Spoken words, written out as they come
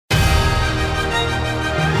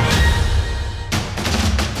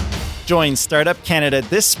Join Startup Canada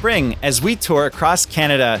this spring as we tour across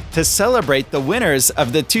Canada to celebrate the winners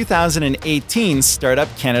of the 2018 Startup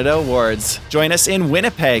Canada Awards. Join us in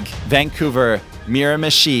Winnipeg, Vancouver,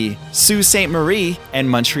 Miramichi, Sault Ste. Marie, and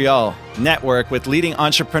Montreal. Network with leading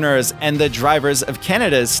entrepreneurs and the drivers of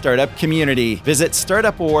Canada's startup community. Visit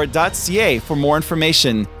startupaward.ca for more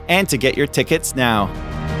information and to get your tickets now.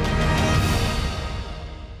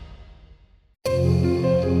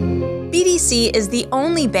 BDC is the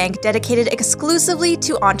only bank dedicated exclusively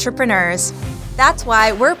to entrepreneurs. That's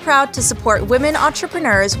why we're proud to support women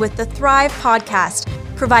entrepreneurs with the Thrive podcast,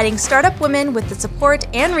 providing startup women with the support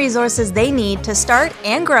and resources they need to start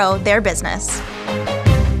and grow their business.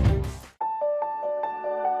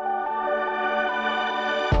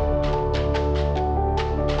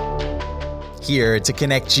 Here to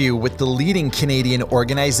connect you with the leading Canadian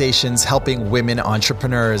organizations helping women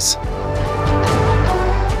entrepreneurs.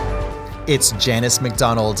 It's Janice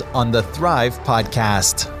McDonald on the Thrive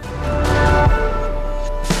podcast.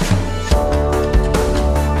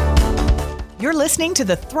 You're listening to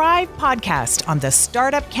the Thrive podcast on the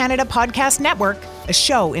Startup Canada Podcast Network, a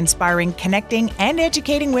show inspiring, connecting, and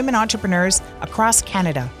educating women entrepreneurs across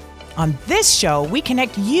Canada. On this show, we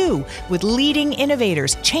connect you with leading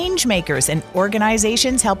innovators, change makers, and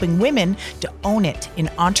organizations helping women to own it in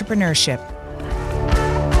entrepreneurship.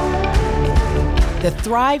 The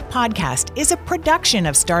Thrive podcast is a production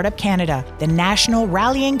of Startup Canada, the national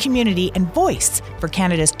rallying community and voice for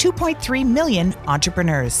Canada's 2.3 million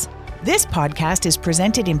entrepreneurs. This podcast is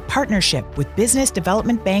presented in partnership with Business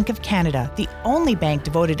Development Bank of Canada, the only bank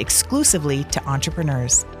devoted exclusively to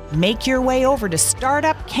entrepreneurs. Make your way over to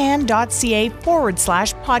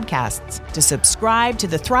startupcan.ca/podcasts to subscribe to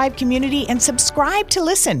the Thrive community and subscribe to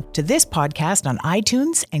listen to this podcast on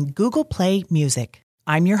iTunes and Google Play Music.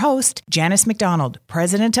 I'm your host, Janice McDonald,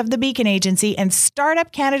 president of the Beacon Agency and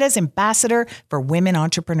Startup Canada's ambassador for women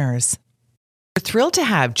entrepreneurs. We're thrilled to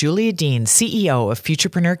have Julia Dean, CEO of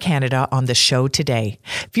Futurepreneur Canada, on the show today.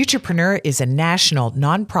 Futurepreneur is a national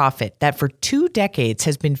nonprofit that for 2 decades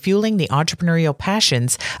has been fueling the entrepreneurial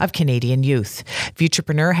passions of Canadian youth.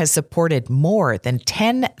 Futurepreneur has supported more than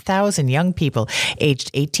 10,000 young people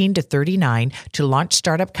aged 18 to 39 to launch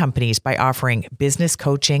startup companies by offering business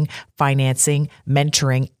coaching, financing,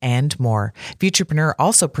 mentoring, and more. Futurepreneur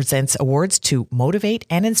also presents awards to motivate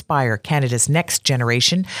and inspire Canada's next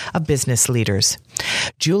generation of business leaders.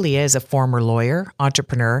 Julia is a former lawyer,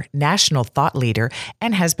 entrepreneur, national thought leader,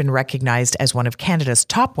 and has been recognized as one of Canada's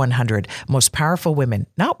top 100 most powerful women,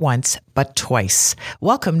 not once, but twice.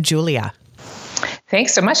 Welcome, Julia.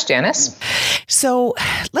 Thanks so much, Janice. So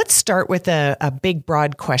let's start with a big,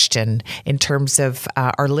 broad question in terms of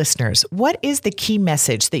our listeners. What is the key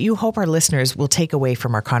message that you hope our listeners will take away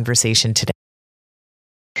from our conversation today?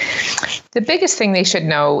 The biggest thing they should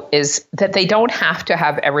know is that they don't have to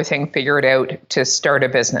have everything figured out to start a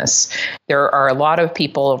business. There are a lot of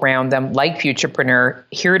people around them, like Futurepreneur,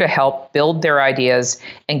 here to help build their ideas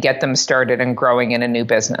and get them started and growing in a new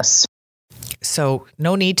business. So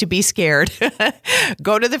no need to be scared.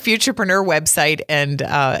 Go to the Futurepreneur website and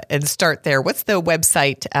start there. What's the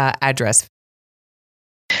website address?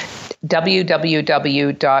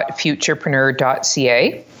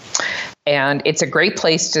 www.futurepreneur.ca. And it's a great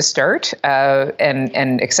place to start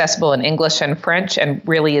and accessible in English and French, and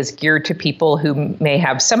really is geared to people who may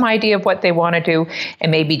have some idea of what they want to do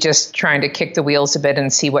and maybe just trying to kick the wheels a bit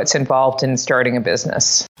and see what's involved in starting a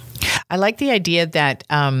business. I like the idea that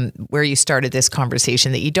where you started this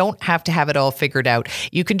conversation, that you don't have to have it all figured out.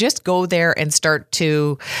 You can just go there and start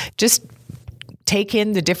to just take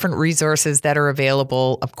in the different resources that are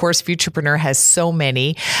available. Of course, Futurepreneur has so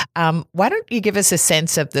many. Why don't you give us a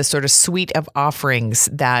sense of the sort of suite of offerings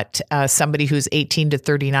that somebody who's 18 to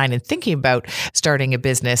 39 and thinking about starting a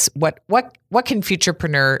business, what can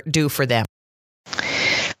Futurepreneur do for them?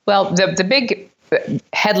 Well, the big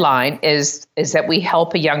headline is that we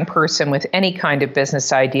help a young person with any kind of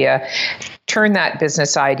business idea turn that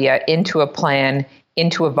business idea into a plan,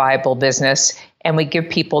 into a viable business, and we give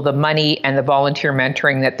people the money and the volunteer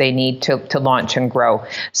mentoring that they need to launch and grow.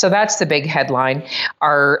 So that's the big headline.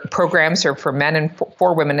 Our programs are for men and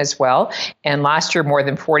for women as well. And last year, more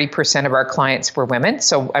than 40% of our clients were women.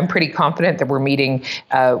 So I'm pretty confident that we're meeting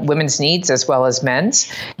women's needs as well as men's.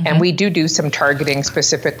 Mm-hmm. And we do some targeting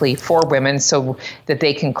specifically for women so that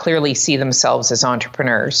they can clearly see themselves as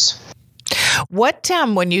entrepreneurs. What,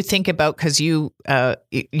 when you think about, because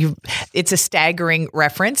it's a staggering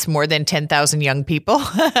reference, more than 10,000 young people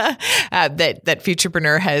that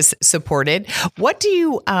Futurepreneur has supported. What do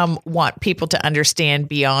you want people to understand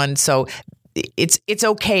beyond? So it's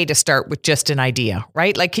okay to start with just an idea,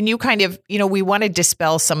 right? Like, can you kind of, we want to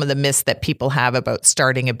dispel some of the myths that people have about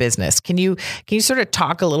starting a business. Can you sort of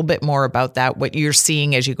talk a little bit more about that, what you're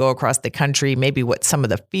seeing as you go across the country, maybe what some of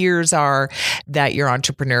the fears are that your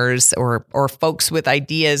entrepreneurs or folks with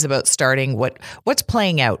ideas about starting, what's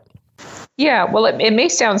playing out? Yeah, well, it may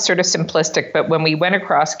sound sort of simplistic, but when we went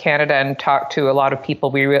across Canada and talked to a lot of people,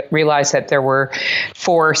 we realized that there were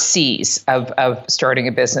 4 C's of starting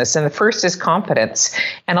a business. And the first is confidence.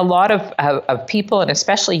 And a lot of people, and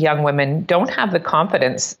especially young women, don't have the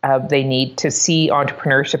confidence they need to see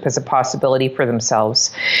entrepreneurship as a possibility for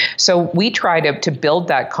themselves. So we try to build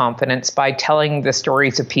that confidence by telling the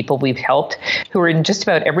stories of people we've helped who are in just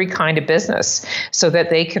about every kind of business, so that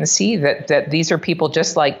they can see that these are people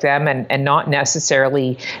just like them and not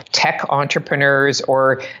necessarily tech entrepreneurs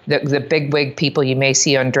or the bigwig people you may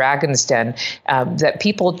see on Dragon's Den, that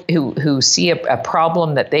people who see a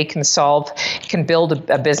problem that they can solve can build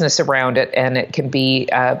a business around it, and it can be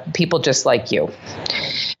people just like you.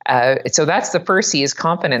 So that's the first C, is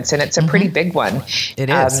confidence, and it's a pretty big one. It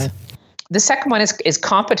is. The second one is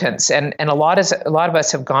competence, and a lot of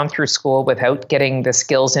us have gone through school without getting the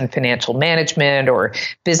skills in financial management or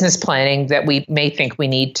business planning that we may think we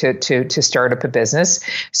need to start up a business.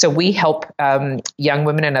 So we help young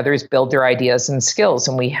women and others build their ideas and skills,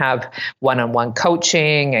 and we have one-on-one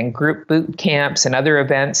coaching and group boot camps and other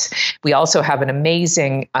events. We also have an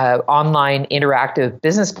amazing online interactive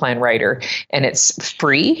business plan writer, and it's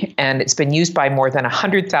free, and it's been used by more than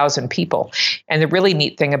 100,000 people. And the really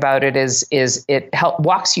neat thing about it is it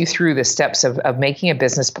walks you through the steps of making a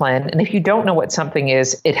business plan. And if you don't know what something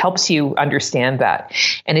is, it helps you understand that.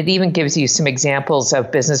 And it even gives you some examples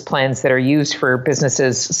of business plans that are used for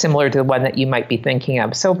businesses similar to the one that you might be thinking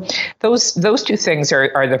of. So those 2 things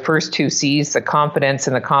are the first 2 C's, the confidence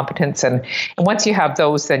and the competence. And once you have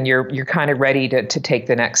those, then you're kind of ready to take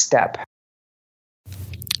the next step.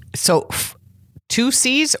 So 2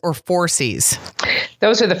 C's or 4 C's?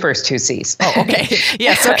 Those are the first 2 C's. Oh, okay.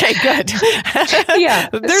 Yes. Okay. Good. Yeah.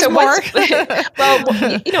 There's more.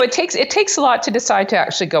 It takes a lot to decide to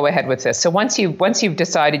actually go ahead with this. So once you've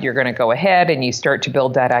decided you're going to go ahead and you start to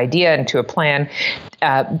build that idea into a plan,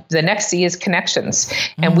 the next C is connections,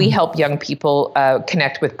 and we help young people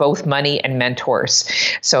connect with both money and mentors.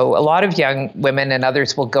 So a lot of young women and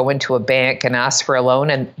others will go into a bank and ask for a loan,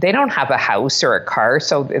 and they don't have a house or a car,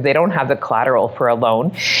 so they don't have the collateral for a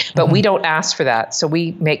loan. But we don't ask for that. So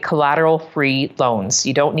we make collateral-free loans.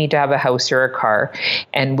 You don't need to have a house or a car,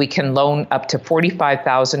 and we can loan up to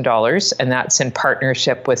 $45,000, and that's in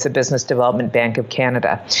partnership with the Business Development Bank of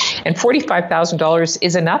Canada. And $45,000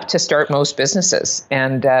 is enough to start most businesses.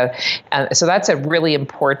 And so that's a really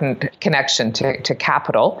important connection to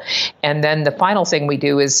capital. And then the final thing we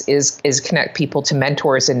do is connect people to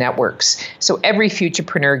mentors and networks. So every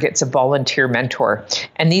futurepreneur gets a volunteer mentor.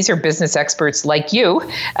 And these are business experts like you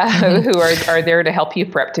who are there to help you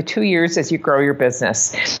for up to 2 years as you grow your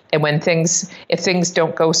business. And if things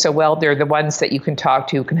don't go so well, they're the ones that you can talk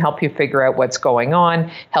to who can help you figure out what's going on,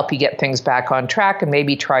 help you get things back on track, and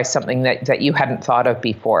maybe try something that you hadn't thought of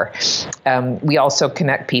before. We also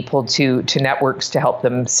connect people to networks to help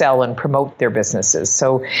them sell and promote their businesses.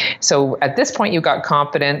 So at this point, you've got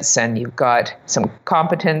confidence and you've got some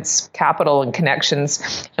competence, capital, and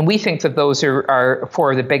connections. And we think that those are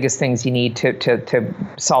 4 of the biggest things you need to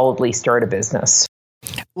solidly start a business.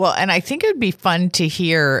 Well, and I think it would be fun to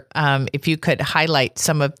hear if you could highlight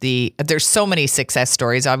some of there's so many success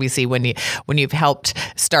stories, obviously, when you've helped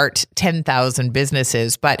start 10,000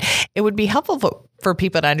 businesses, but it would be helpful for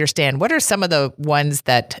people to understand what are some of the ones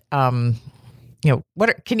that, can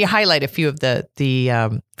you highlight a few of the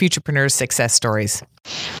Futurepreneurs success stories?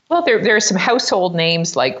 Well, there are some household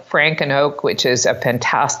names like Frank and Oak, which is a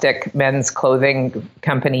fantastic men's clothing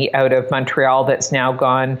company out of Montreal that's now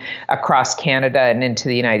gone across Canada and into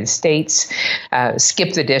the United States.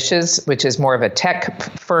 Skip the Dishes, which is more of a tech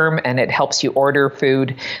firm, and it helps you order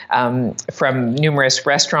food from numerous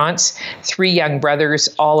restaurants. 3 young brothers,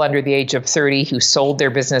 all under the age of 30, who sold their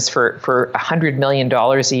business for $100 million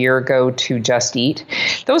a year ago to Just Eat.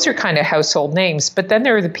 Those are kind of household names. But then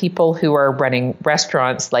there are the people who are running restaurants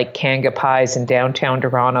like Kanga Pies in downtown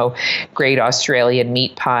Toronto, Great Australian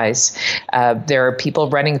Meat Pies. There are people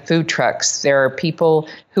running food trucks. There are people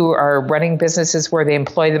who are running businesses where they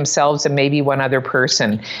employ themselves and maybe one other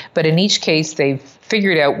person. But in each case, they've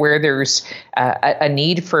figured out where there's a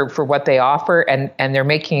need for what they offer, and they're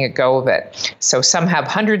making a go of it. So some have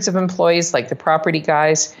hundreds of employees, like the property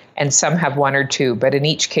guys, and some have 1 or 2. But in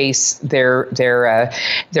each case, they're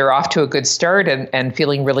off to a good start and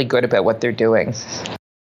feeling really good about what they're doing.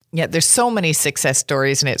 Yeah, there's so many success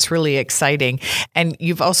stories and it's really exciting. And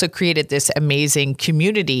you've also created this amazing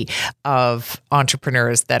community of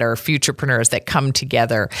entrepreneurs that are futurepreneurs that come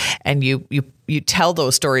together, and you tell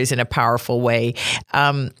those stories in a powerful way.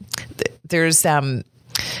 There's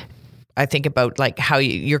I think about like how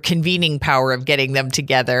your convening power of getting them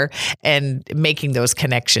together and making those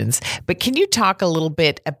connections. But can you talk a little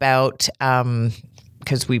bit about,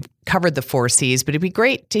 because we've covered the 4 C's, but it'd be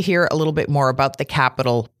great to hear a little bit more about the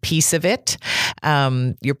capital piece of it,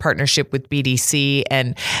 your partnership with BDC,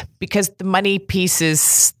 and because the money piece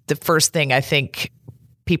is the first thing I think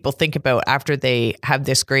people think about after they have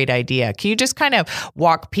this great idea. Can you just kind of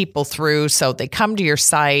walk people through, so they come to your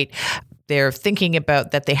site, they're thinking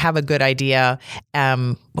about that they have a good idea,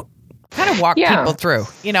 kind of walk people through,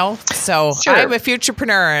 So sure. I'm a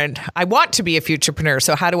futurepreneur and I want to be a futurepreneur.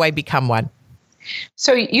 So how do I become one?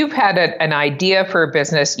 So you've had an idea for a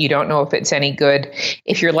business. You don't know if it's any good.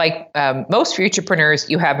 If you're like most futurepreneurs,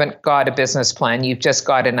 you haven't got a business plan. You've just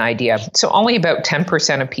got an idea. So only about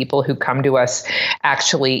 10% of people who come to us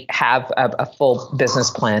actually have a full business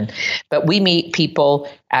plan. But we meet people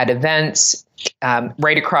at events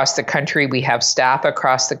right across the country. We have staff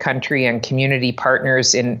across the country and community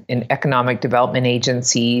partners in economic development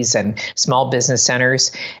agencies and small business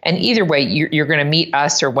centers. And either way, you're going to meet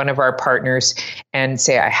us or one of our partners and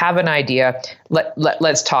say, I have an idea.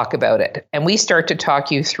 Let's talk about it. And we start to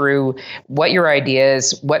talk you through what your idea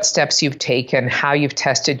is, what steps you've taken, how you've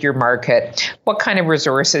tested your market, what kind of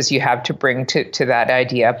resources you have to bring to that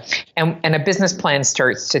idea. And a business plan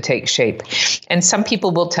starts to take shape. And some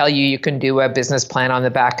people will tell you can do a business plan on the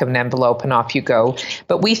back of an envelope and off you go.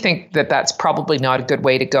 But we think that that's probably not a good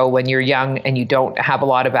way to go when you're young and you don't have a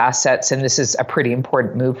lot of assets, and this is a pretty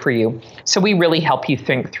important move for you. So we really help you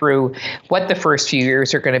think through what the first few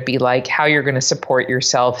years are going to be like, how you're going to support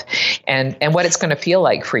yourself, and what it's going to feel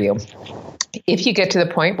like for you. If you get to the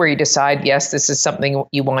point where you decide, yes, this is something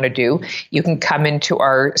you want to do, you can come into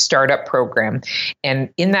our startup program.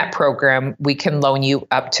 And in that program, we can loan you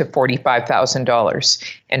up to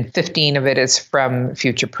 $45,000. And 15 of it is from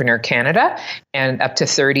Futurepreneur Canada, and up to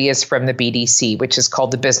 30 is from the BDC, which is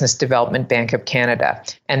called the Business Development Bank of Canada.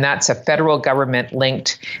 And that's a federal government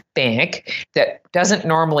linked bank that doesn't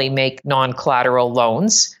normally make non-collateral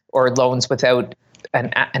loans or loans without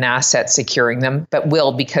an asset securing them, but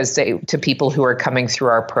will to people who are coming through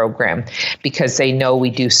our program, because they know we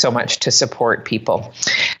do so much to support people.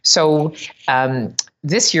 So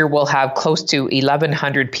this year, we'll have close to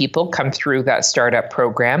 1,100 people come through that startup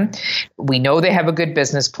program. We know they have a good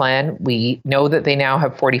business plan. We know that they now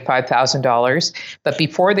have $45,000. But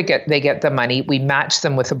before they get the money, we match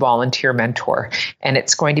them with a volunteer mentor. And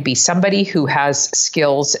it's going to be somebody who has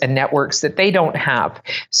skills and networks that they don't have.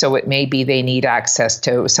 So it may be they need access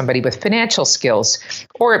to somebody with financial skills,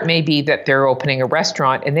 or it may be that they're opening a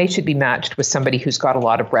restaurant and they should be matched with somebody who's got a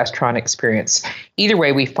lot of restaurant experience. Either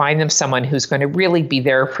way, we find them someone who's going to really be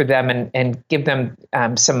there for them and give them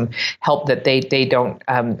some help that they don't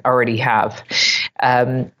already have.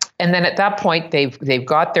 And then at that point, they've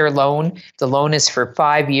got their loan. The loan is for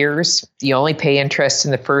 5 years. You only pay interest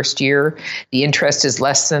in the first year. The interest is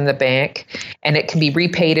less than the bank, and it can be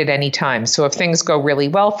repaid at any time. So if things go really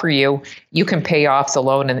well for you, you can pay off the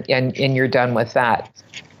loan and you're done with that.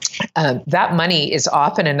 That money is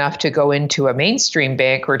often enough to go into a mainstream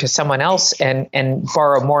bank or to someone else and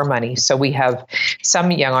borrow more money. So we have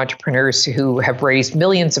some young entrepreneurs who have raised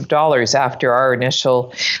millions of dollars after our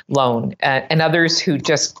initial loan, and others who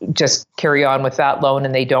just carry on with that loan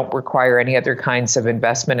and they don't require any other kinds of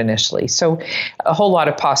investment initially. So a whole lot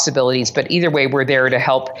of possibilities, but either way, we're there to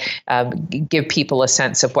help give people a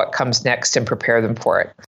sense of what comes next and prepare them for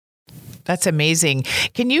it. That's amazing.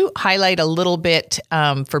 Can you highlight a little bit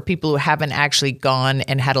for people who haven't actually gone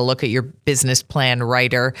and had a look at your business plan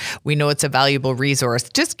writer? We know it's a valuable resource.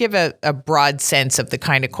 Just give a broad sense of the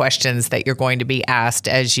kind of questions that you're going to be asked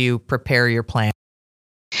as you prepare your plan.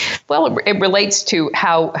 Well, it relates to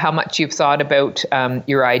how much you've thought about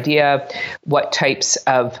your idea, what types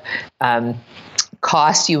of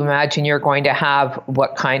costs you imagine you're going to have,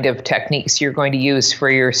 what kind of techniques you're going to use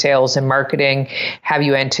for your sales and marketing. Have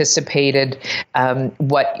you anticipated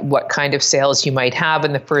what kind of sales you might have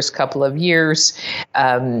in the first couple of years?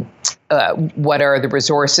 What are the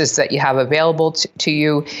resources that you have available to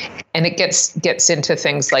you? And it gets into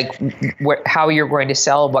things like how you're going to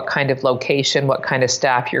sell, what kind of location, what kind of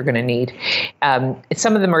staff you're going to need.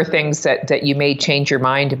 Some of them are things that you may change your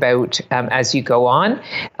mind about as you go on,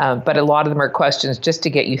 but a lot of them are questions just to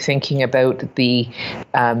get you thinking about the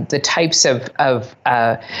types of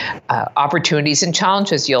opportunities and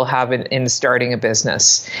challenges you'll have in starting a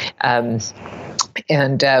business.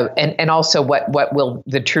 and also what will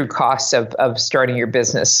the true costs of starting your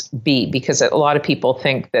business be? Because a lot of people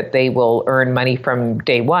think that they will earn money from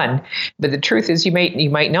day one, but the truth is you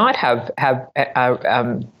might not have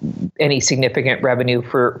any significant revenue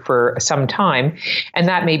for some time, and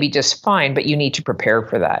that may be just fine. But you need to prepare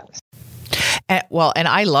for that. And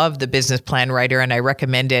I love the Business Plan Writer, and I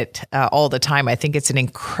recommend it all the time. I think it's an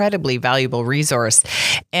incredibly valuable resource,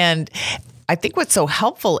 and I think what's so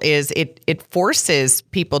helpful is it forces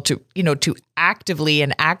people to actively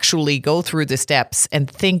and actually go through the steps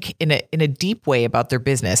and think in a deep way about their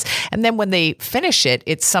business. And then when they finish it,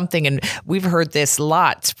 it's something, and we've heard this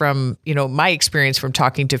lots from, my experience from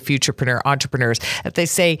talking to futurepreneur entrepreneurs, that they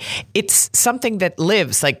say it's something that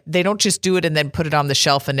lives. Like, they don't just do it and then put it on the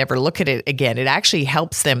shelf and never look at it again. It actually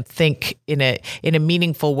helps them think in a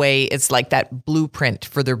meaningful way. It's like that blueprint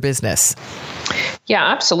for their business. Yeah,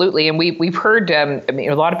 absolutely. And we've heard,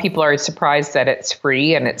 a lot of people are surprised that it's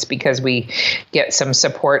free, and it's because we get some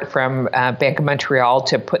support from Bank of Montreal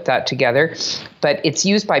to put that together. But it's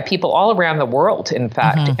used by people all around the world, in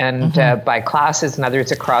fact, and by classes and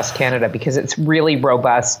others across Canada, because it's really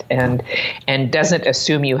robust and doesn't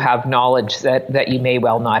assume you have knowledge that you may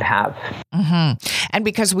well not have. And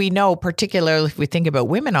because we know, particularly if we think about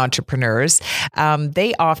women entrepreneurs,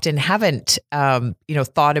 they often haven't,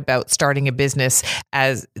 thought about starting a business,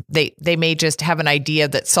 as they may just have an idea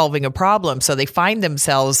that's solving a problem. So they find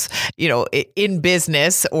themselves, in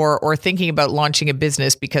business or thinking about launching a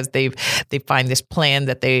business because they find this plan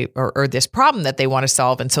that or this problem that they want to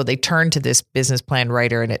solve. And so they turn to this Business Plan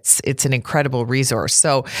Writer, and it's an incredible resource.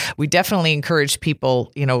 So we definitely encourage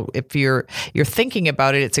people, if you're thinking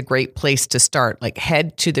about it, it's a great place to start. Like,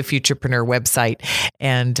 head to the Futurepreneur website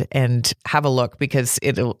and have a look, because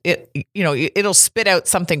it'll spit out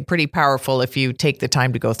something pretty powerful if you take the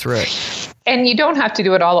time to go through it. And you don't have to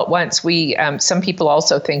do it all at once. Some people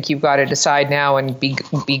also think you've got to decide now and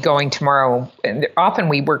be going tomorrow. And often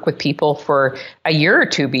we work with people for a year or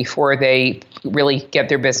two before they really get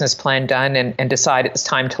their business plan done and decide it's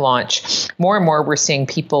time to launch. More and more, we're seeing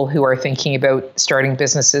people who are thinking about starting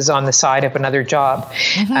businesses on the side of another job,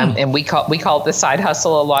 and we call it the side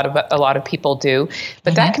hustle. A lot of people do,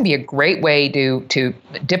 but that can be a great way to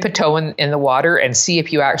dip a toe in the water and see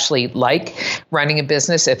if you actually like running a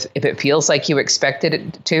business, if it feels like you expected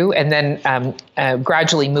it to, and then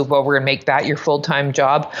gradually move over and make that your full-time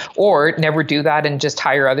job, or never do that and just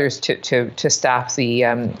hire others to staff the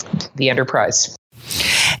enterprise.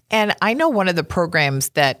 And I know one of the programs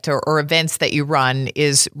that or events that you run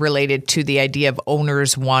is related to the idea of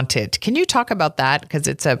Owners Wanted. Can you talk about that? Because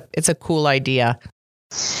it's a cool idea.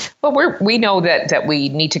 Well, we know that we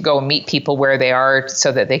need to go meet people where they are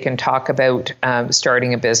so that they can talk about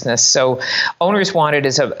starting a business. So Owners Wanted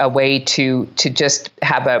is a way to just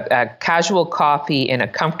have a casual coffee in a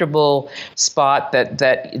comfortable spot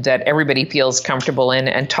that everybody feels comfortable in,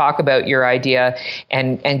 and talk about your idea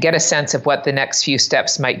and get a sense of what the next few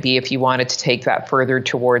steps might be if you wanted to take that further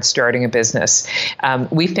towards starting a business.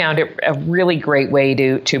 We found it a really great way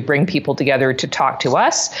to bring people together to talk to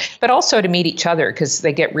us, but also to meet each other, because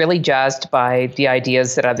they get really jazzed by the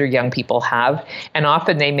ideas that other young people have. And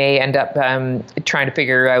often they may end up trying to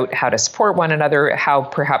figure out how to support one another, how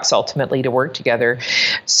perhaps ultimately to work together.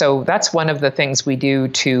 So that's one of the things we do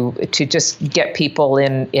to just get people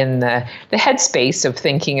in the headspace of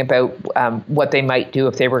thinking about what they might do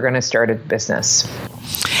if they were going to start a business.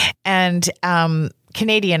 And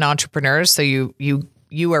Canadian entrepreneurs, so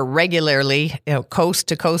you are regularly, coast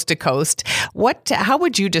to coast to coast. How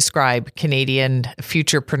would you describe Canadian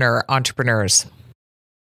futurepreneur entrepreneurs?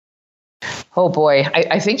 Oh boy,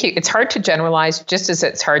 I think it's hard to generalize, just as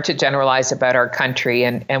it's hard to generalize about our country.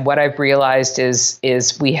 And what I've realized is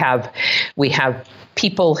we have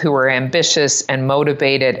people who are ambitious and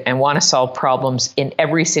motivated and want to solve problems in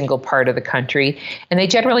every single part of the country, and they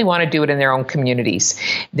generally want to do it in their own communities.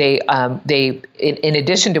 They in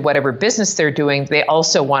addition to whatever business they're doing, they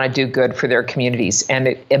also want to do good for their communities. And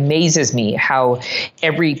it amazes me how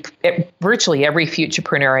virtually every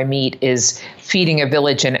futurepreneur I meet is feeding a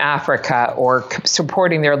village in Africa, or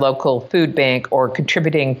supporting their local food bank, or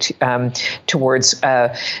contributing towards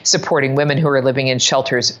supporting women who are living in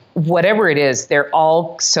shelters. Whatever it is, they're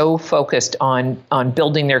all so focused on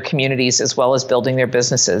building their communities as well as building their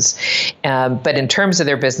businesses. But in terms of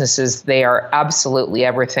their businesses, they are absolutely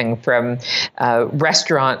everything from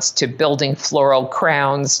restaurants to building floral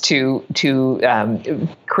crowns to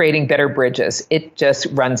creating better bridges. It just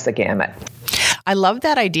runs the gamut. I love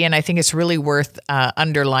that idea, and I think it's really worth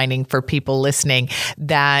underlining for people listening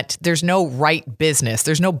that there's no right business,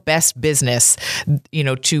 there's no best business,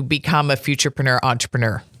 to become a futurepreneur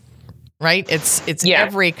entrepreneur. right? It's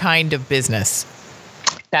every kind of business.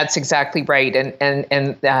 That's exactly right.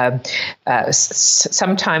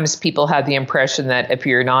 Sometimes people have the impression that if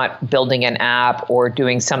you're not building an app or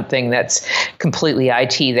doing something that's completely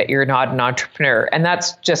IT, that you're not an entrepreneur. And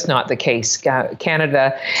that's just not the case.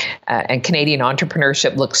 Canada and Canadian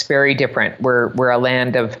entrepreneurship looks very different. We're a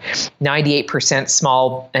land of 98%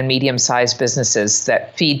 small and medium-sized businesses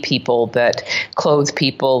that feed people, that clothe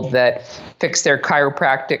people, that fix their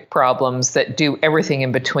chiropractic problems, that do everything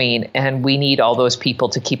in between. And we need all those people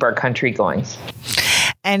to keep our country going.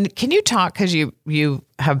 And can you talk, because you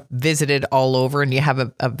have visited all over and you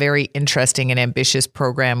have a very interesting and ambitious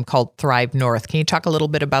program called Thrive North. Can you talk a little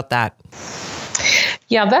bit about that?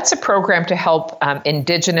 Yeah, that's a program to help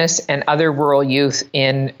Indigenous and other rural youth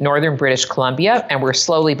in northern British Columbia, and we're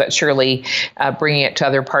slowly but surely bringing it to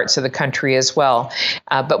other parts of the country as well.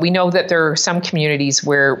 But we know that there are some communities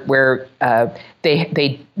where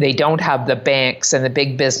they don't have the banks and the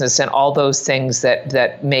big business and all those things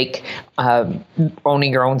that make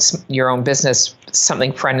owning your own business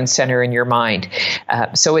something front and center in your mind.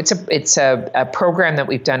 So it's a program that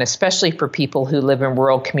we've done especially for people who live in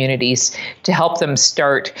rural communities to help them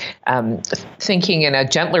start thinking in a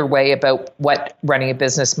gentler way about what running a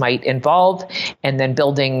business might involve, and then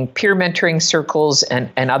building peer mentoring circles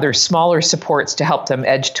and other smaller supports to help them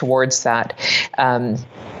edge towards that.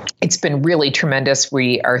 It's been really tremendous.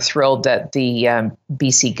 We are thrilled that the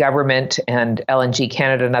BC government and LNG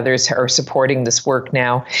Canada and others are supporting this work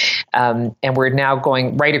now. And we're now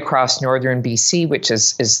going right across northern BC, which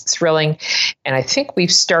is thrilling. And I think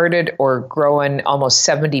we've started or grown almost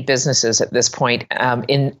 70 businesses at this point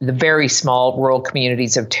in the very small rural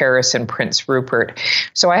communities of Terrace and Prince Rupert.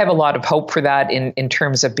 So I have a lot of hope for that in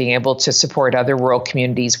terms of being able to support other rural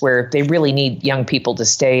communities where they really need young people to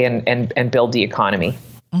stay and build the economy.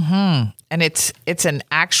 Mm-hmm. And it's an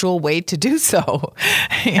actual way to do so.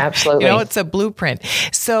 Absolutely. It's a blueprint.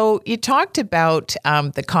 So you talked about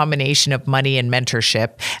the combination of money and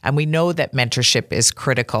mentorship, and we know that mentorship is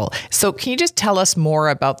critical. So can you just tell us more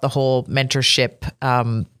about the whole mentorship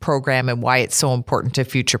program and why it's so important to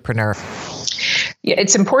Futurepreneur? Yeah,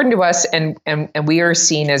 it's important to us, and we are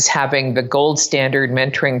seen as having the gold standard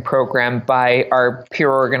mentoring program by our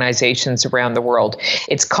peer organizations around the world.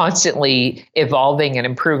 It's constantly evolving and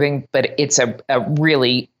improving, but it's a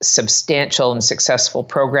really substantial and successful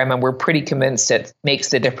program, and we're pretty convinced it makes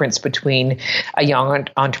the difference between a young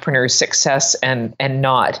entrepreneur's success and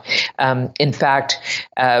not. In fact,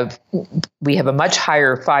 we have a much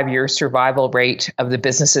higher 5-year survival rate of the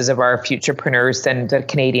businesses of our Futurepreneurs than the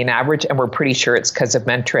Canadian average, and we're pretty sure it's because of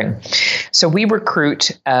mentoring. So we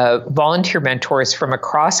recruit volunteer mentors from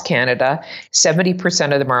across Canada.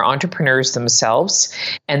 70% of them are entrepreneurs themselves,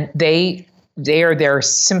 and they are there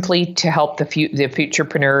simply to help the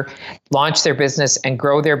Futurepreneur launch their business and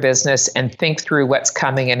grow their business and think through what's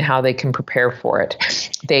coming and how they can prepare for it.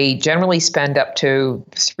 They generally spend up to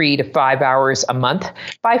 3 to 5 hours a month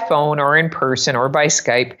by phone or in person or by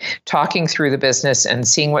Skype talking through the business and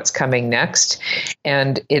seeing what's coming next.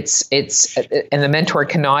 And and the mentor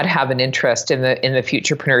cannot have an interest in the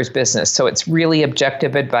Futurepreneur's business. So it's really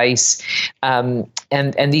objective advice. And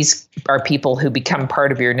these are people who become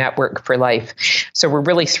part of your network for life. So we're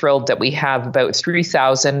really thrilled that we have about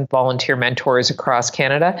 3,000 volunteer mentors across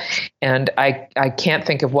Canada. And I can't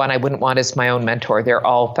think of one I wouldn't want as my own mentor. They're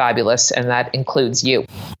all fabulous, and that includes you.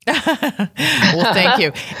 Well, thank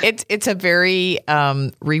you. It's a very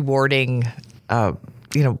rewarding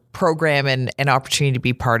program and opportunity to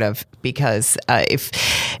be part of, because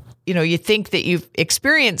if you think that you've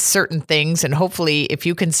experienced certain things, and hopefully if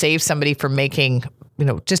you can save somebody from making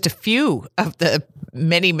just a few of the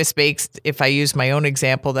many mistakes, if I use my own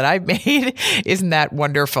example that I've made, isn't that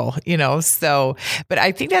wonderful? So, but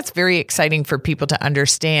I think that's very exciting for people to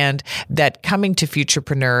understand that coming to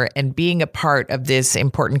Futurepreneur and being a part of this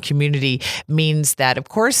important community means that, of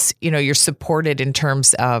course, you're supported in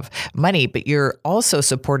terms of money, but you're also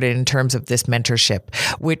supported in terms of this mentorship,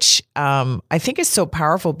 which I think is so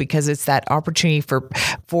powerful, because it's that opportunity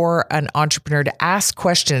for an entrepreneur to ask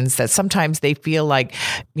questions that sometimes they feel like,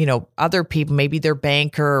 other people, maybe their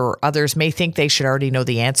banker or others, may think they should already know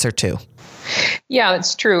the answer to. Yeah,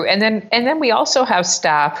 it's true. And then we also have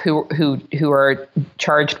staff who are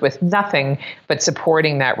charged with nothing but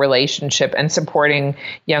supporting that relationship and supporting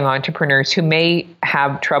young entrepreneurs who may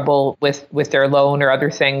have trouble with their loan or other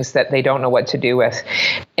things that they don't know what to do with.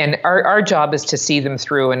 And our job is to see them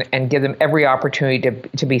through and give them every opportunity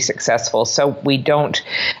to be successful. So we don't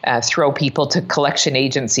throw people to collection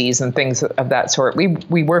agencies and things of that sort.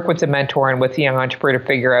 We work with the mentor and with the young entrepreneur to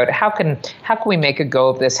figure out how can we make a go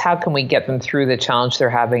of this? How can we get them through the challenge they're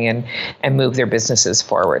having and move their businesses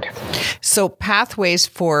forward? So pathways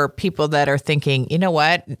for people that are thinking, you know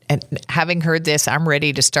what, and having heard this, I'm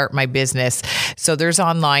ready to start my business. So there's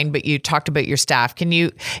online, but you talked about your staff. Can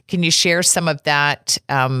you share some of that?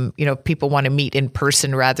 People want to meet in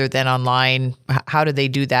person rather than online. How do they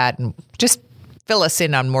do that? And just fill us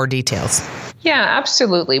in on more details. Yeah,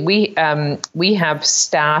 absolutely. We have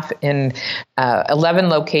staff in 11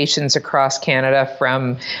 locations across Canada,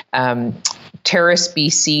 from Terrace,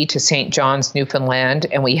 BC to St. John's, Newfoundland,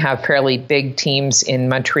 and we have fairly big teams in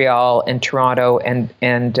Montreal and Toronto and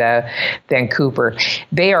Vancouver.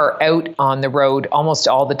 They are out on the road almost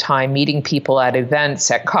all the time, meeting people at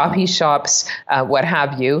events, at coffee shops, what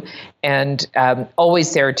have you, and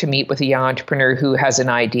always there to meet with a young entrepreneur who has an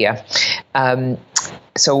idea.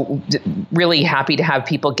 So really happy to have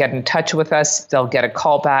people get in touch with us. They'll get a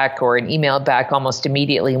call back or an email back almost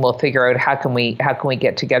immediately, and we'll figure out how can we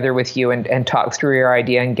get together with you and talk through your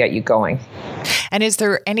idea and get you going. And is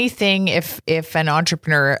there anything, if an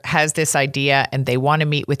entrepreneur has this idea and they want to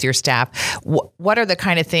meet with your staff, what are the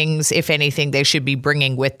kind of things, if anything, they should be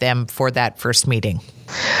bringing with them for that first meeting?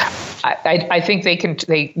 I think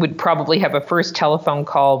they would probably have a first telephone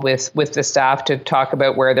call with the staff to talk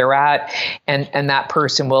about where they're at, and that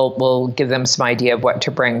person will give them some idea of what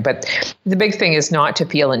to bring. But the big thing is not to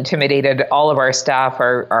feel intimidated. All of our staff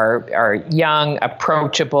are young,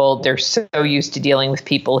 approachable. They're so used to dealing with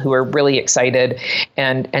people who are really excited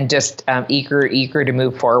and just eager to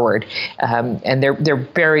move forward. And they're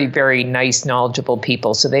very, very nice, knowledgeable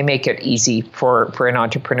people. So they make it easy for an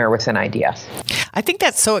entrepreneur with an idea. I think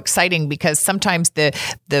that's so exciting because sometimes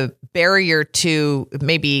the barrier to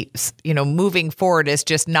maybe, moving forward is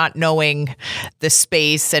just not knowing the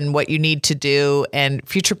space and what you need to do, and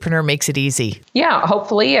Futurepreneur makes it easy. Yeah,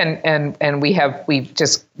 hopefully. And we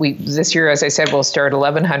this year, as I said, we'll start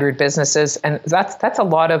 1,100 businesses, and that's a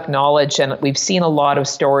lot of knowledge, and we've seen a lot of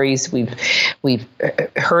stories. We've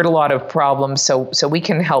heard a lot of problems, so we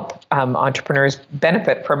can help entrepreneurs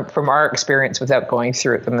benefit from our experience without going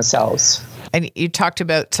through it themselves. And you talked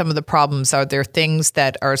about some of the problems. Are there things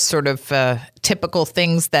that are sort of typical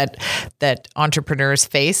things that entrepreneurs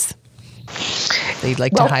face that you'd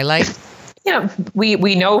like to highlight? Yeah,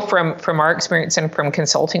 we know from our experience and from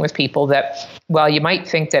consulting with people that while you might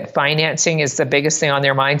think that financing is the biggest thing on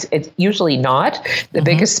their minds, it's usually not. The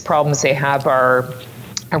biggest problems they have are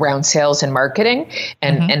around sales and marketing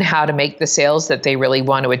and how to make the sales that they really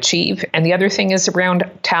want to achieve. And the other thing is around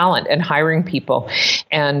talent and hiring people.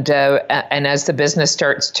 And as the business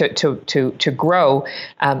starts to grow,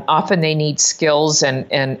 often they need skills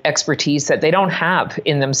and expertise that they don't have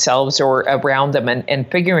in themselves or around them. And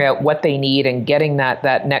figuring out what they need and getting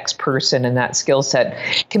that next person and that skill set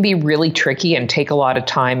can be really tricky and take a lot of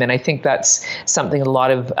time. And I think that's something a lot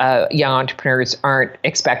of young entrepreneurs aren't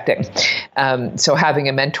expecting. So having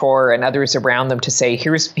a mentor and others around them to say,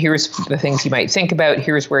 here's the things you might think about,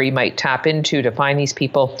 here's where you might tap into to find these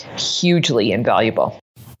people, hugely invaluable.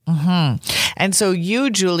 And so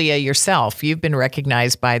you, Julia, yourself, you've been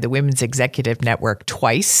recognized by the Women's Executive Network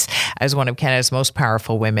twice as one of Canada's most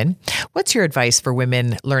powerful women. What's your advice for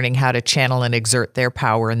women learning how to channel and exert their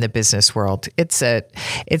power in the business world? It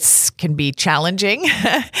can be challenging.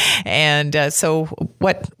 And so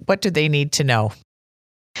what do they need to know?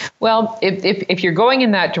 Well, if you're going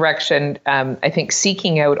in that direction, I think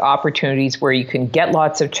seeking out opportunities where you can get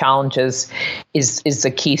lots of challenges is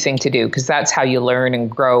the key thing to do, because that's how you learn and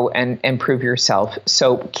grow and improve yourself.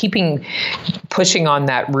 So pushing on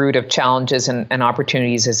that route of challenges and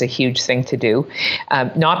opportunities is a huge thing to do.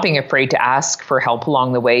 Not being afraid to ask for help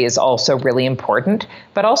along the way is also really important,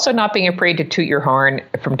 but also not being afraid to toot your horn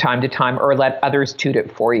from time to time or let others toot it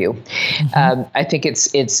for you. I think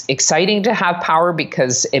it's exciting to have power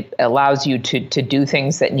because it allows you to do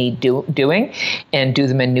things that need doing and do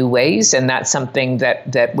them in new ways. And that's something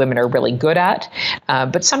that women are really good at.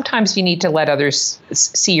 But sometimes you need to let others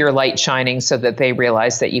see your light shining so that they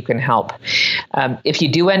realize that you can help. If you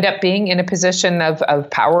do end up being in a position of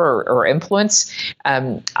power or influence,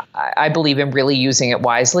 I believe in really using it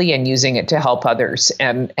wisely and using it to help others.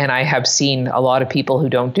 And I have seen a lot of people who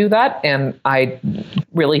don't do that. And I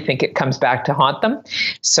really think it comes back to haunt them.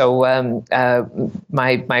 So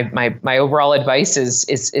my overall advice is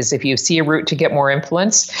if you see a route to get more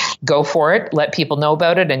influence, go for it, let people know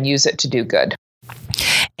about it, and use it to do good.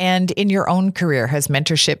 And in your own career, has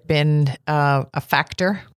mentorship been a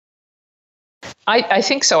factor? I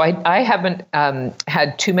think so. I haven't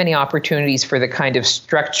had too many opportunities for the kind of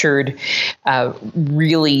structured,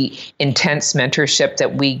 really intense mentorship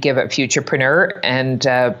that we give at Futurepreneur, and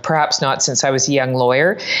perhaps not since I was a young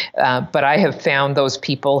lawyer, but I have found those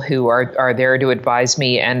people who are there to advise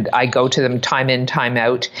me, and I go to them time in, time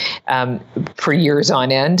out for years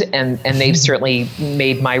on end, and they've certainly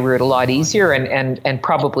made my route a lot easier and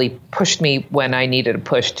probably pushed me when I needed a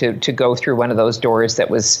push to go through one of those doors that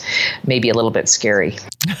was maybe a little bit scary.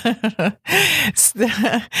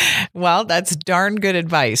 Well, that's darn good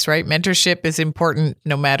advice, right? Mentorship is important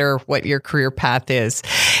no matter what your career path is.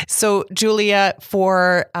 So, Julia,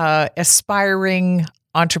 for aspiring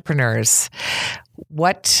entrepreneurs,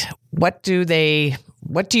 what do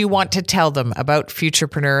you want to tell them about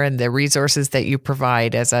Futurepreneur and the resources that you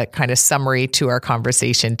provide as a kind of summary to our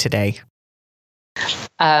conversation today?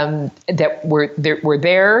 That we're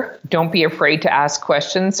there. Don't be afraid to ask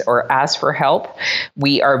questions or ask for help.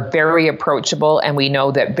 We are very approachable, and we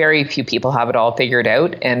know that very few people have it all figured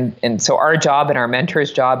out. And so our job and our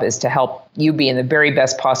mentor's job is to help you be in the very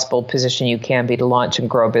best possible position you can be to launch and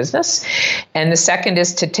grow a business. And the second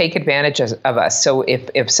is to take advantage of us. So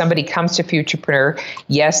if somebody comes to Futurepreneur,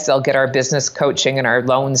 yes, they'll get our business coaching and our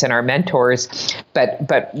loans and our mentors,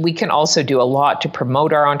 but we can also do a lot to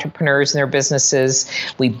promote our entrepreneurs and their businesses.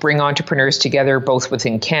 We bring entrepreneurs together both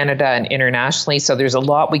within Canada and internationally. So there's a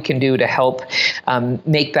lot we can do to help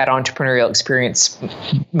make that entrepreneurial experience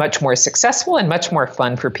much more successful and much more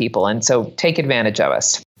fun for people. And so take advantage of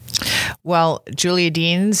us. Well, Julia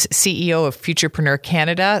Deans, CEO of Futurepreneur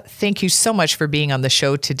Canada, thank you so much for being on the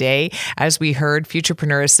show today. As we heard,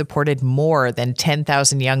 Futurepreneur has supported more than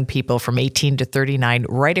 10,000 young people from 18 to 39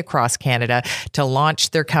 right across Canada to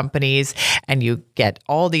launch their companies. And you get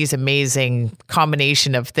all these amazing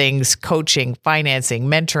combination of things: coaching, financing,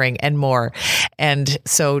 mentoring, and more. And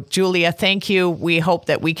so, Julia, thank you. We hope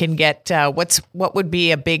that we can get what would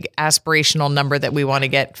be a big aspirational number that we want to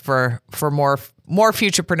get for more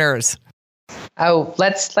Futurepreneurs. Oh,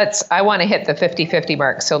 let's I want to hit the 50-50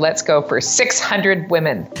 mark. So let's go for 600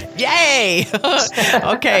 women. Yay.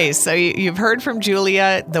 Okay. So you've heard from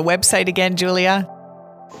Julia. The website again, Julia?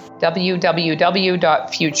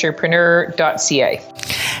 www.futurepreneur.ca.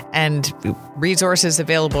 And resources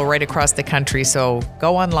available right across the country. So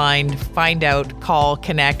go online, find out, call,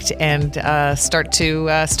 connect, and start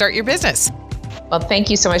your business. Well, thank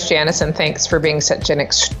you so much, Janice, and thanks for being such an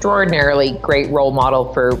extraordinarily great role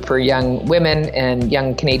model for young women and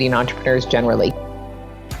young Canadian entrepreneurs generally.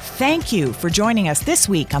 Thank you for joining us this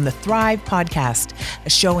week on the Thrive Podcast, a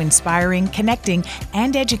show inspiring, connecting,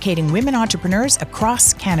 and educating women entrepreneurs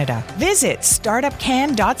across Canada. Visit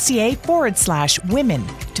startupcan.ca/women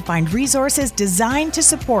to find resources designed to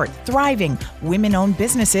support thriving women-owned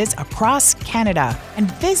businesses across Canada.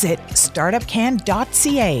 And visit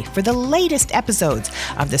startupcan.ca for the latest episodes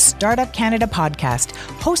of the Startup Canada podcast,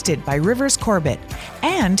 hosted by Rivers Corbett,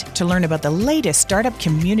 and to learn about the latest startup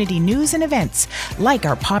community news and events, like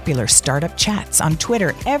our popular Startup Chats on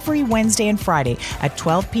Twitter every Wednesday and Friday at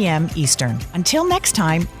 12 p.m. Eastern. Until next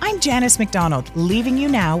time, I'm Janice McDonald, leaving you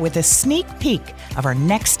now with a sneak peek of our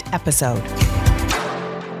next episode.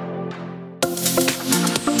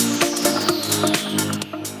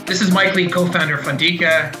 This is Mike Lee, co-founder of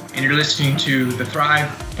Fundika, and you're listening to the Thrive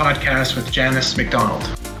Podcast with Janice McDonald.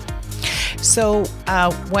 So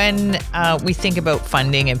when we think about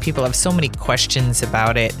funding, and people have so many questions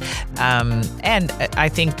about it, and I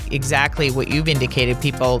think exactly what you've indicated,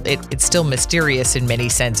 people, it's still mysterious in many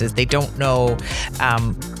senses. They don't know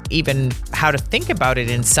even how to think about it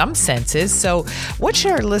in some senses. So what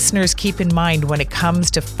should our listeners keep in mind when it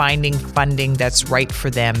comes to finding funding that's right for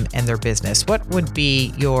them and their business? What would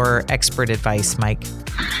be your expert advice, Mike?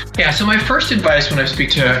 Yeah, so my first advice when I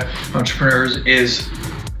speak to entrepreneurs is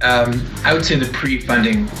I would say the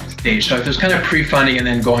pre-funding stage. So if there's kind of pre-funding and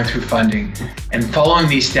then going through funding, and following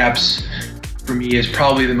these steps for me is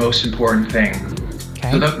probably the most important thing.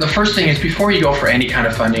 Okay. So the first thing is, before you go for any kind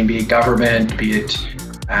of funding, be it government, be it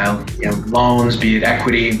loans, be it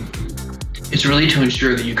equity, is really to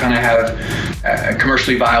ensure that you kind of have a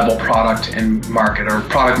commercially viable product and market, or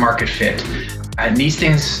product market fit. And these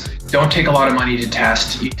things don't take a lot of money to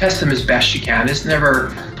test. You test them as best you can. It's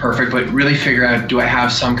never perfect, but really figure out, do I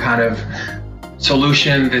have some kind of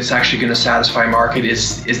solution that's actually going to satisfy market?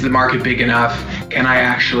 Is the market big enough? Can I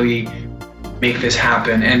actually make this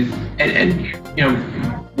happen? And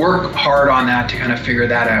work hard on that to kind of figure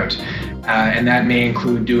that out. And that may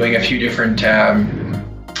include doing a few different,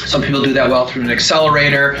 some people do that well through an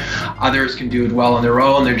accelerator. Others can do it well on their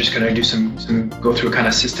own. They're just going to do go through a kind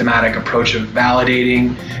of systematic approach of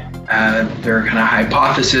validating their kind of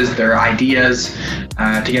hypothesis, their ideas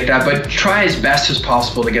to get that, but try as best as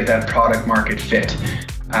possible to get that product market fit.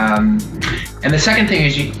 And the second thing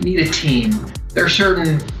is you need a team. There are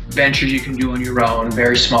certain ventures you can do on your own,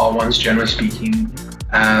 very small ones, generally speaking,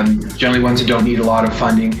 generally ones that don't need a lot of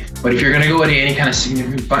funding. But if you're going to go into any kind of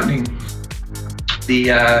significant funding, the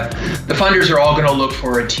funders are all going to look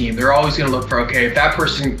for a team. They're always going to look for, okay, if that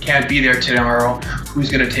person can't be there tomorrow, who's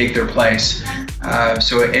going to take their place?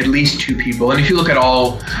 So at least two people. And if you look at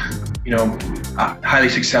all, highly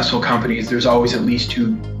successful companies, there's always at least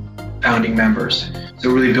two founding members. So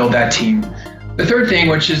really build that team. The third thing,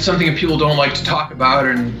 which is something that people don't like to talk about,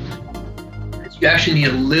 and you actually need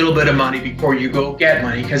a little bit of money before you go get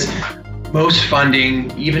money, because most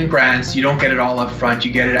funding, even grants, you don't get it all up front,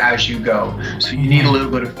 you get it as you go. So you need a little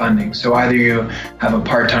bit of funding. So either you have a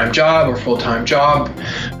part-time job or full-time job,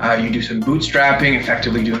 you do some bootstrapping,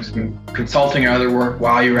 effectively doing some consulting or other work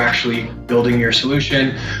while you're actually building your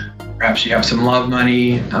solution. Perhaps you have some love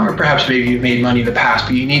money, or perhaps maybe you've made money in the past,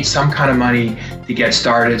 but you need some kind of money to get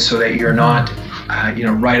started so that you're not,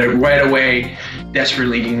 right away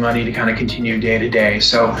desperately needing money to kind of continue day to day.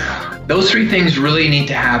 So those three things really need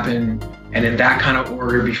to happen, and in that kind of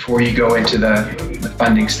order before you go into the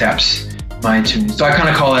funding steps, my opinion. So I kind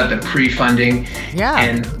of call that the pre-funding. Yeah.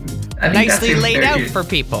 And I think nicely laid out for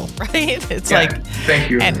people, right? It's thank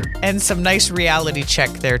you. And some nice reality check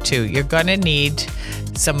there too. You're going to need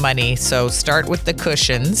some money. So start with the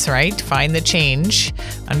cushions, right? Find the change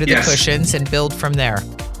under the cushions and build from there.